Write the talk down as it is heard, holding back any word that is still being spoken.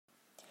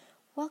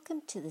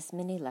Welcome to this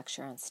mini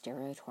lecture on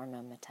steroid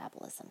hormone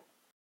metabolism.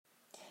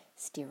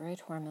 Steroid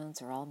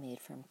hormones are all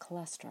made from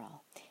cholesterol,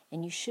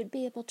 and you should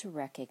be able to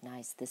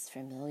recognize this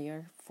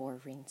familiar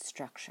four-ring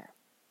structure.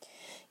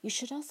 You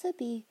should also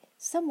be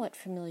somewhat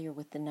familiar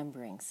with the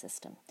numbering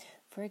system.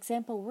 For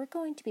example, we're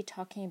going to be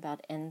talking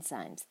about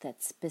enzymes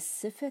that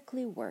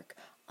specifically work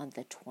on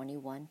the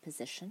 21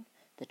 position,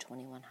 the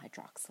 21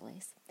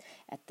 hydroxylase,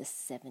 at the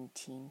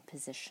 17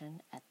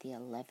 position, at the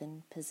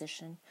 11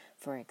 position,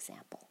 for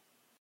example.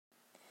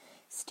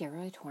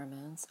 Steroid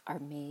hormones are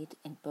made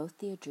in both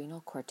the adrenal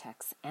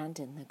cortex and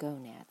in the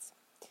gonads.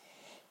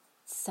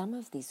 Some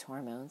of these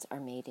hormones are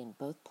made in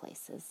both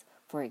places,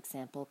 for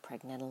example,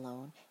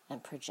 pregnenolone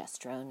and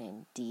progesterone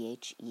in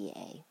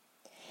DHEA,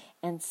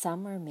 and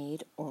some are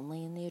made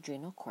only in the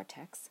adrenal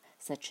cortex,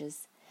 such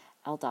as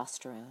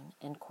aldosterone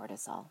and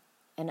cortisol,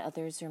 and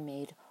others are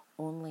made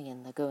only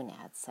in the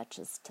gonads, such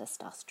as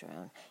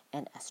testosterone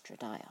and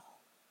estradiol.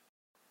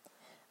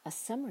 A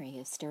summary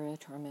of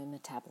steroid hormone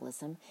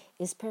metabolism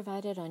is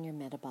provided on your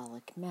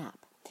metabolic map.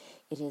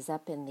 It is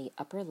up in the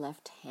upper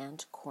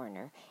left-hand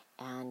corner,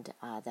 and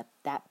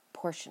that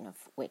portion of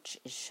which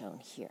is shown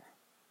here.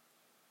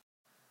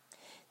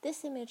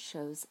 This image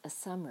shows a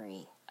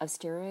summary of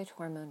steroid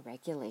hormone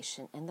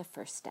regulation and the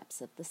first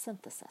steps of the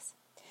synthesis.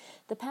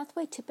 The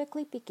pathway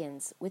typically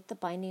begins with the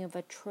binding of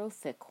a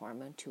trophic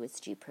hormone to its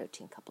G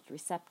protein-coupled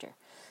receptor.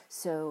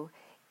 So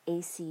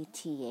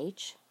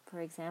ACTH, for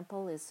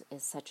example, is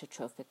such a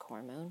trophic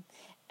hormone.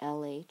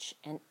 LH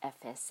and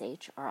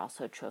FSH are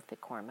also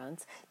trophic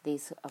hormones.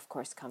 These, of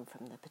course, come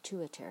from the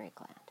pituitary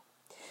gland.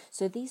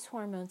 So these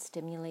hormones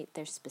stimulate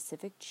their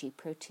specific G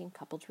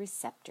protein-coupled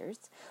receptors,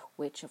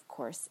 which, of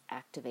course,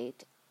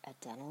 activate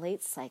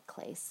adenylate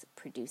cyclase,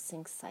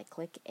 producing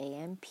cyclic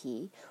AMP,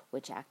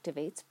 which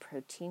activates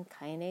protein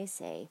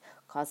kinase A,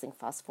 causing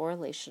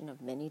phosphorylation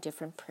of many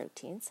different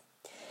proteins,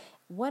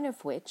 one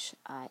of which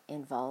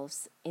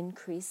involves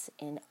increase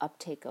in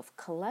uptake of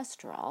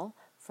cholesterol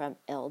from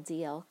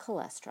LDL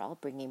cholesterol,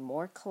 bringing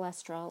more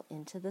cholesterol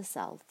into the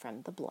cell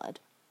from the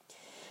blood.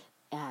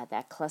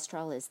 That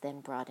cholesterol is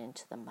then brought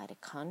into the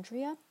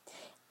mitochondria,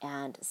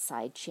 and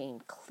side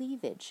chain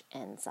cleavage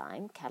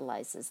enzyme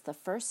catalyzes the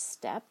first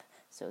step.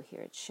 So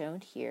here it's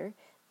shown here.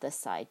 The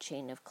side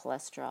chain of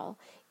cholesterol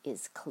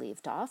is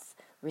cleaved off,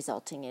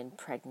 resulting in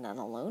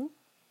pregnenolone.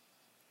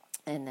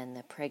 And then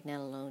the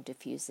pregnenolone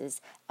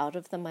diffuses out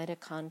of the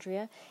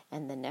mitochondria,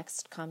 and the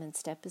next common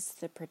step is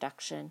the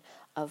production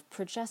of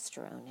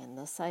progesterone in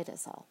the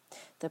cytosol.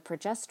 The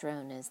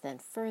progesterone is then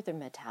further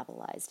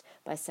metabolized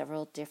by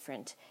several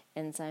different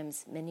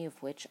enzymes, many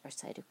of which are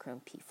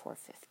cytochrome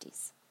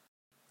P450s.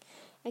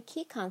 A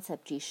key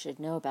concept you should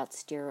know about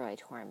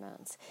steroid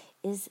hormones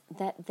is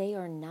that they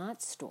are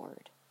not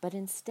stored, but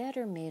instead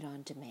are made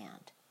on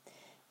demand.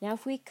 Now,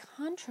 if we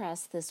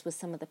contrast this with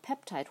some of the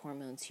peptide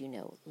hormones you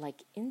know,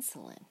 like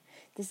insulin,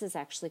 this is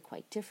actually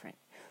quite different.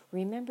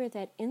 Remember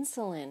that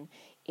insulin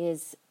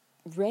is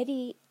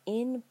ready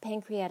in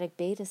pancreatic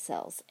beta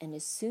cells, and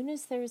as soon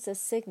as there is a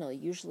signal,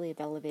 usually of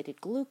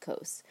elevated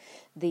glucose,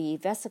 the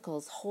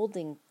vesicles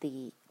holding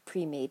the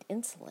pre-made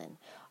insulin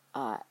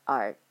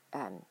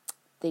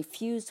they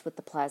fuse with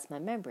the plasma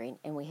membrane,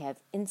 and we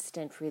have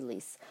instant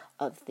release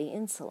of the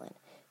insulin.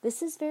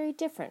 This is very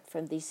different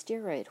from the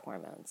steroid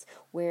hormones,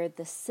 where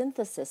the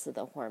synthesis of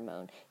the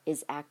hormone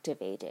is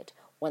activated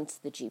once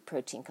the G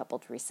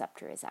protein-coupled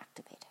receptor is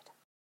activated.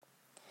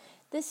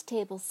 This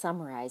table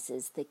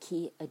summarizes the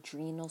key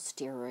adrenal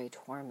steroid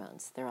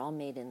hormones. They're all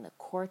made in the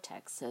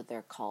cortex, so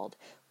they're called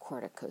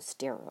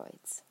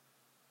corticosteroids.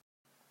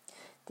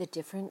 The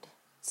different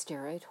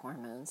steroid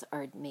hormones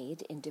are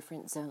made in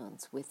different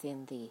zones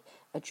within the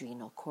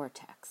adrenal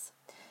cortex.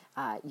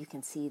 You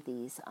can see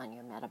these on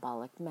your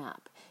metabolic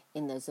map.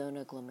 In the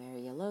zona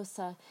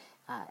glomerulosa,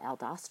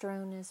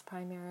 aldosterone is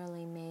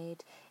primarily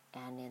made,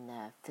 and in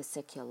the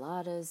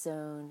fasciculata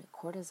zone,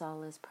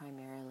 cortisol is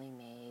primarily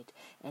made,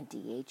 and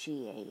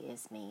DHEA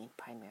is made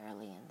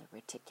primarily in the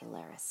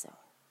reticularis zone.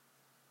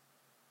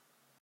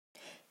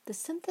 The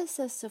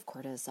synthesis of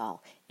cortisol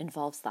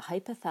involves the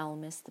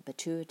hypothalamus, the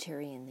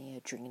pituitary, and the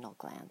adrenal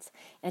glands,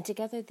 and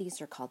together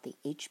these are called the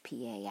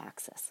HPA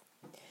axis.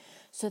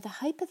 So the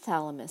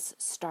hypothalamus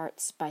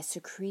starts by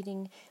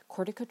secreting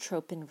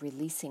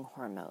corticotropin-releasing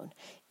hormone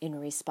in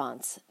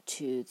response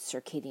to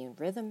circadian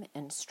rhythm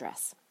and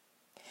stress.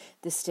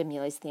 This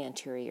stimulates the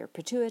anterior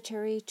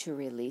pituitary to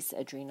release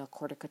adrenal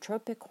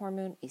corticotropic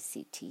hormone,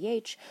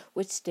 ACTH,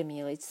 which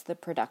stimulates the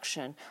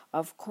production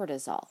of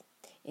cortisol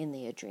in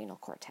the adrenal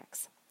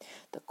cortex.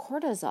 The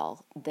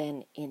cortisol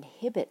then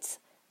inhibits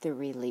the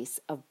release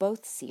of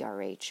both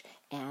CRH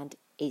and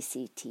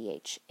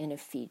ACTH in a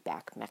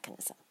feedback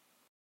mechanism.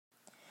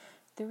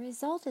 The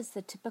result is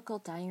the typical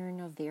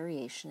diurnal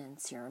variation in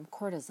serum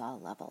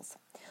cortisol levels,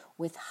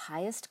 with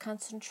highest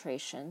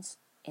concentrations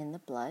in the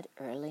blood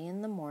early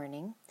in the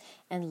morning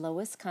and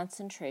lowest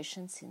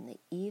concentrations in the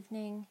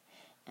evening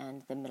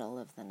and the middle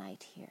of the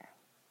night here.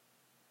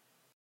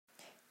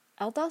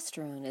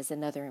 Aldosterone is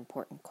another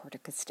important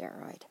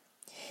corticosteroid.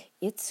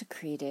 It's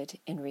secreted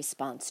in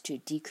response to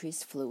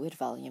decreased fluid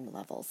volume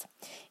levels,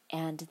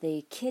 and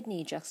the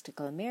kidney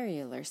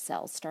juxtaglomerular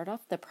cells start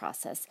off the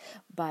process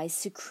by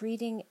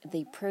secreting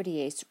the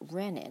protease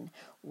renin,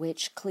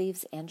 which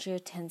cleaves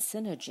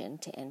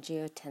angiotensinogen to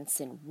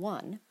angiotensin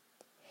 1.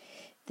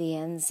 The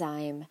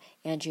enzyme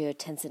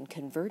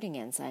angiotensin-converting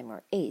enzyme,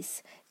 or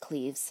ACE,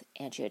 cleaves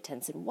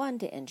angiotensin 1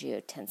 to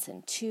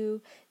angiotensin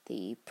 2.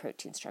 The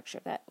protein structure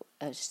of that,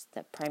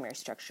 the primary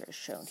structure is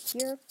shown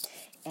here.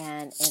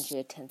 And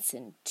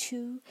angiotensin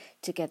 2,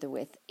 together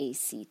with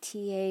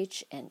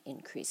ACTH and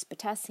increased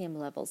potassium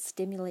levels,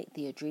 stimulate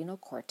the adrenal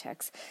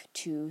cortex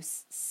to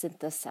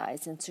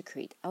synthesize and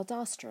secrete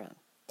aldosterone.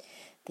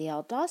 The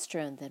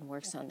aldosterone then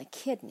works on the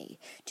kidney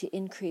to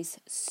increase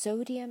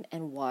sodium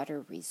and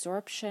water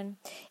resorption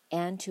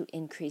and to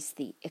increase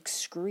the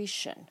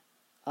excretion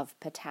of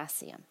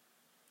potassium.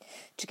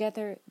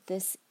 Together,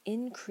 this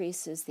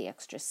increases the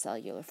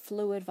extracellular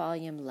fluid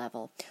volume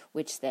level,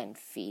 which then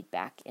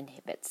feedback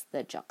inhibits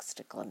the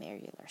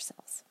juxtaglomerular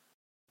cells.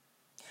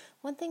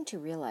 One thing to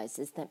realize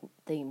is that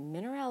the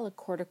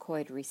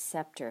mineralocorticoid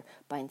receptor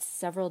binds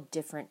several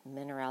different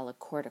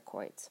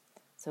mineralocorticoids.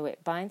 So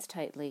it binds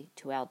tightly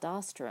to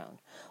aldosterone,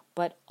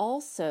 but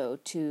also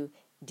to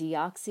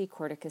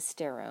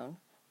deoxycorticosterone,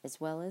 as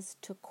well as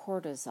to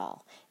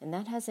cortisol. And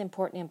that has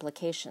important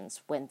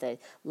implications when the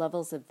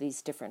levels of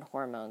these different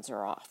hormones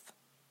are off.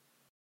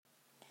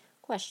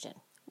 Question: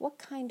 what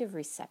kind of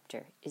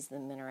receptor is the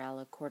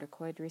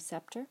mineralocorticoid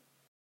receptor?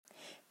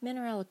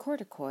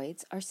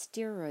 Mineralocorticoids are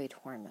steroid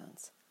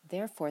hormones.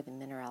 Therefore, the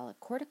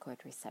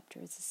mineralocorticoid receptor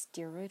is a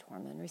steroid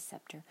hormone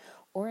receptor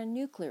or a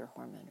nuclear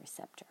hormone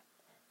receptor.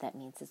 That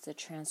means it's a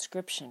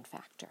transcription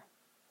factor.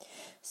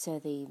 So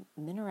the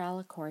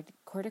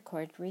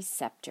mineralocorticoid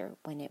receptor,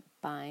 when it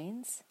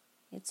binds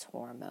its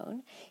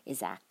hormone,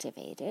 is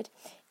activated.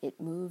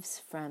 It moves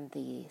from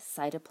the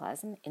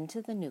cytoplasm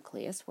into the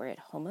nucleus where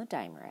it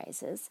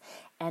homodimerizes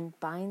and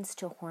binds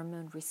to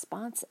hormone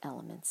response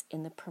elements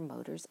in the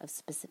promoters of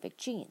specific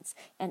genes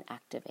and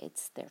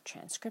activates their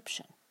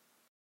transcription.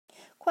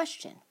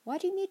 Question: why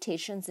do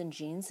mutations in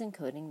genes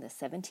encoding the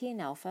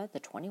 17-alpha, the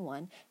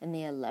 21, and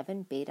the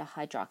 11-beta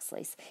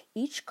hydroxylase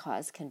each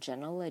cause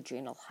congenital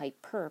adrenal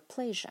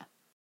hyperplasia?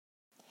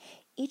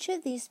 Each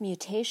of these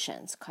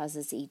mutations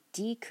causes a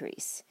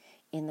decrease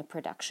in the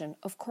production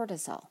of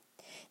cortisol.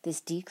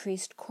 This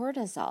decreased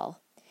cortisol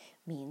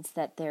means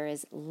that there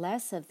is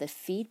less of the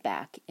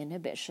feedback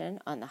inhibition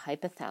on the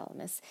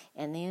hypothalamus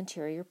and the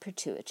anterior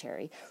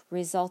pituitary,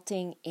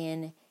 resulting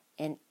in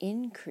an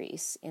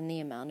increase in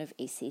the amount of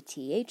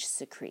ACTH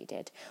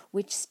secreted,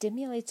 which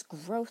stimulates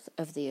growth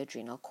of the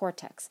adrenal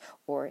cortex,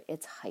 or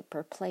its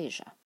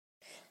hyperplasia.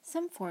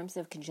 Some forms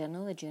of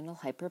congenital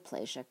adrenal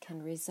hyperplasia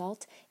can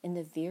result in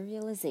the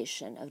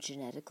virilization of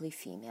genetically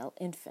female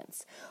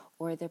infants,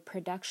 or the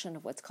production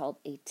of what's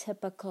called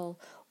atypical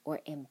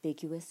or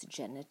ambiguous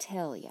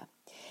genitalia.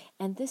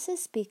 And this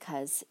is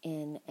because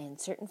in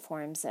certain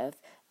forms of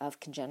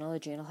congenital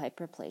adrenal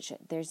hyperplasia,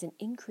 there's an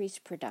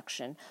increased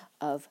production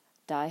of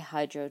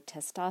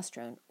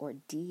dihydrotestosterone, or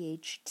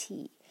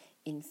DHT,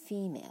 in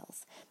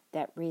females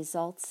that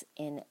results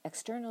in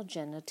external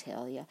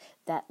genitalia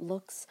that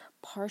looks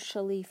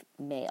partially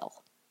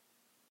male.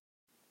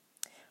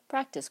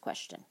 Practice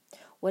question: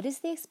 what is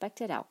the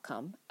expected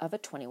outcome of a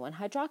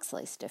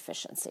 21-hydroxylase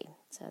deficiency?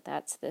 So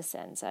that's this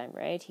enzyme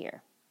right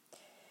here.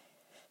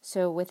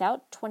 So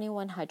without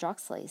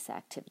 21-hydroxylase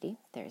activity,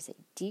 there's a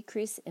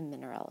decrease in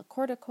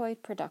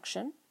mineralocorticoid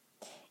production,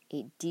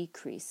 a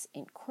decrease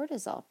in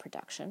cortisol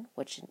production,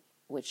 which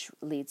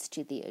leads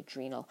to the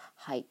adrenal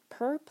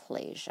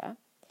hyperplasia,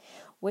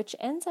 which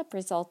ends up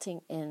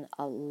resulting in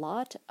a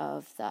lot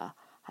of the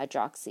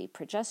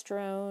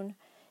hydroxyprogesterone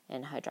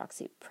and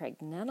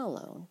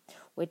hydroxypregnenolone,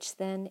 which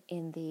then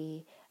in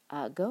the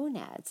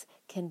gonads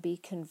can be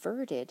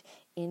converted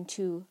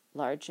into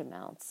large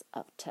amounts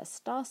of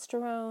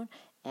testosterone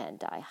and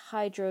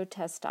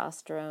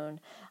dihydrotestosterone.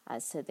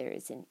 So there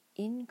is an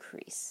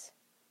increase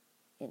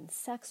in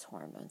sex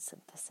hormone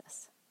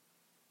synthesis.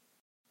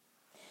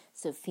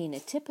 So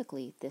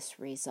phenotypically, this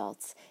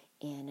results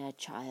in a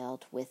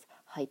child with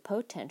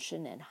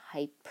hypotension and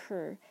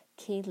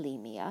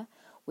hyperkalemia,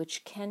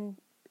 which can,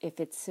 if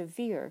it's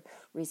severe,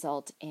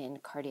 result in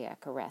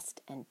cardiac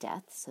arrest and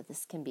death. So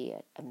this can be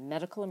a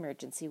medical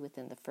emergency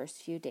within the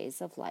first few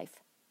days of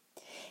life.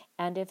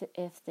 And if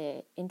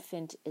the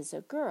infant is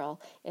a girl,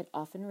 it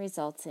often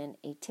results in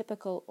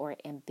atypical or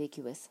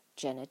ambiguous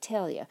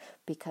genitalia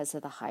because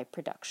of the high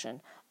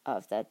production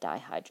of the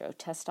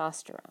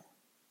dihydrotestosterone.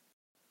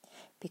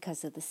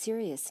 Because of the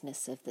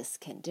seriousness of this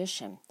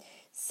condition,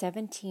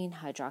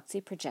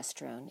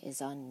 17-hydroxyprogesterone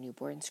is on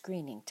newborn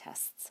screening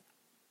tests.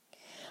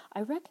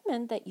 I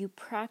recommend that you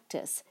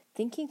practice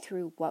thinking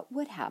through what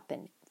would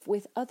happen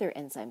with other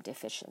enzyme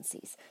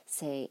deficiencies,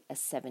 say a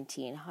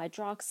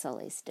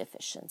 17-hydroxylase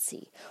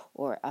deficiency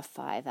or a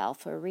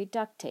 5-alpha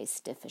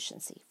reductase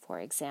deficiency, for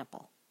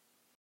example.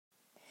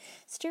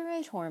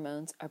 Steroid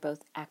hormones are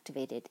both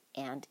activated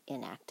and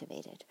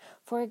inactivated.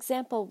 For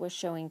example, we're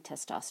showing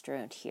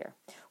testosterone here,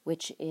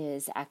 which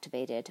is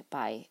activated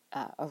by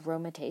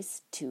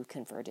aromatase to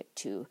convert it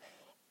to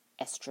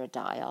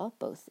estradiol,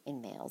 both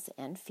in males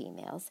and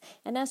females,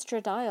 and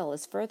estradiol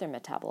is further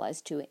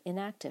metabolized to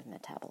inactive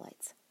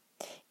metabolites.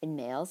 In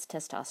males,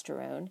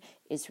 testosterone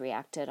is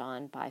reacted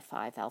on by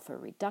 5-alpha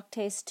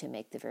reductase to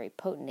make the very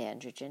potent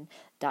androgen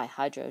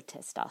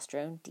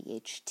dihydrotestosterone,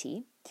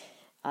 DHT.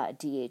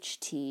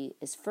 DHT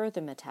is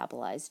further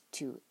metabolized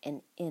to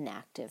an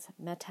inactive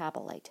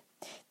metabolite.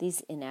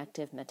 These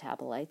inactive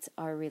metabolites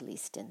are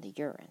released in the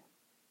urine.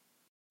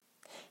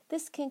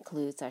 This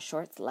concludes our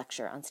short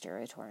lecture on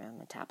steroid hormone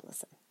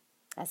metabolism.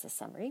 As a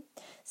summary,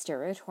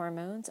 steroid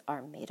hormones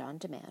are made on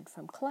demand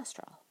from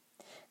cholesterol.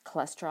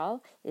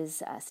 Cholesterol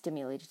is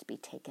stimulated to be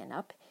taken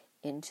up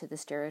into the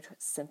steroid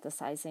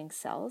synthesizing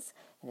cells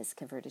and is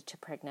converted to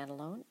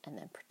pregnenolone and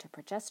then to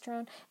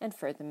progesterone and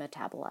further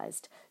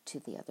metabolized to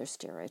the other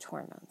steroid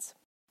hormones.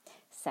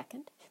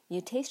 Second,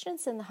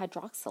 mutations in the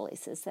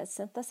hydroxylases that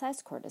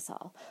synthesize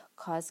cortisol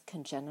cause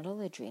congenital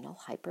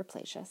adrenal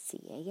hyperplasia,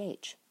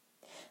 CAH.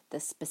 The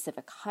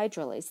specific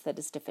hydrolase that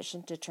is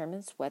deficient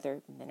determines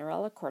whether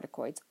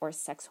mineralocorticoids or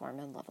sex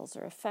hormone levels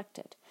are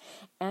affected,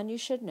 and you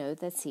should know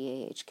that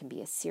CAH can be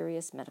a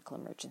serious medical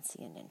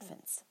emergency in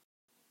infants.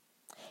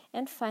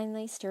 And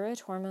finally,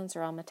 steroid hormones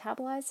are all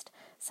metabolized,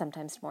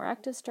 sometimes more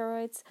active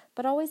steroids,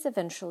 but always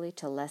eventually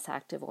to less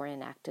active or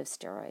inactive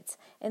steroids,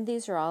 and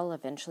these are all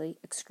eventually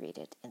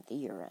excreted in the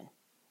urine.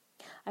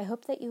 I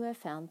hope that you have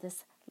found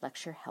this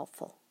lecture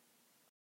helpful.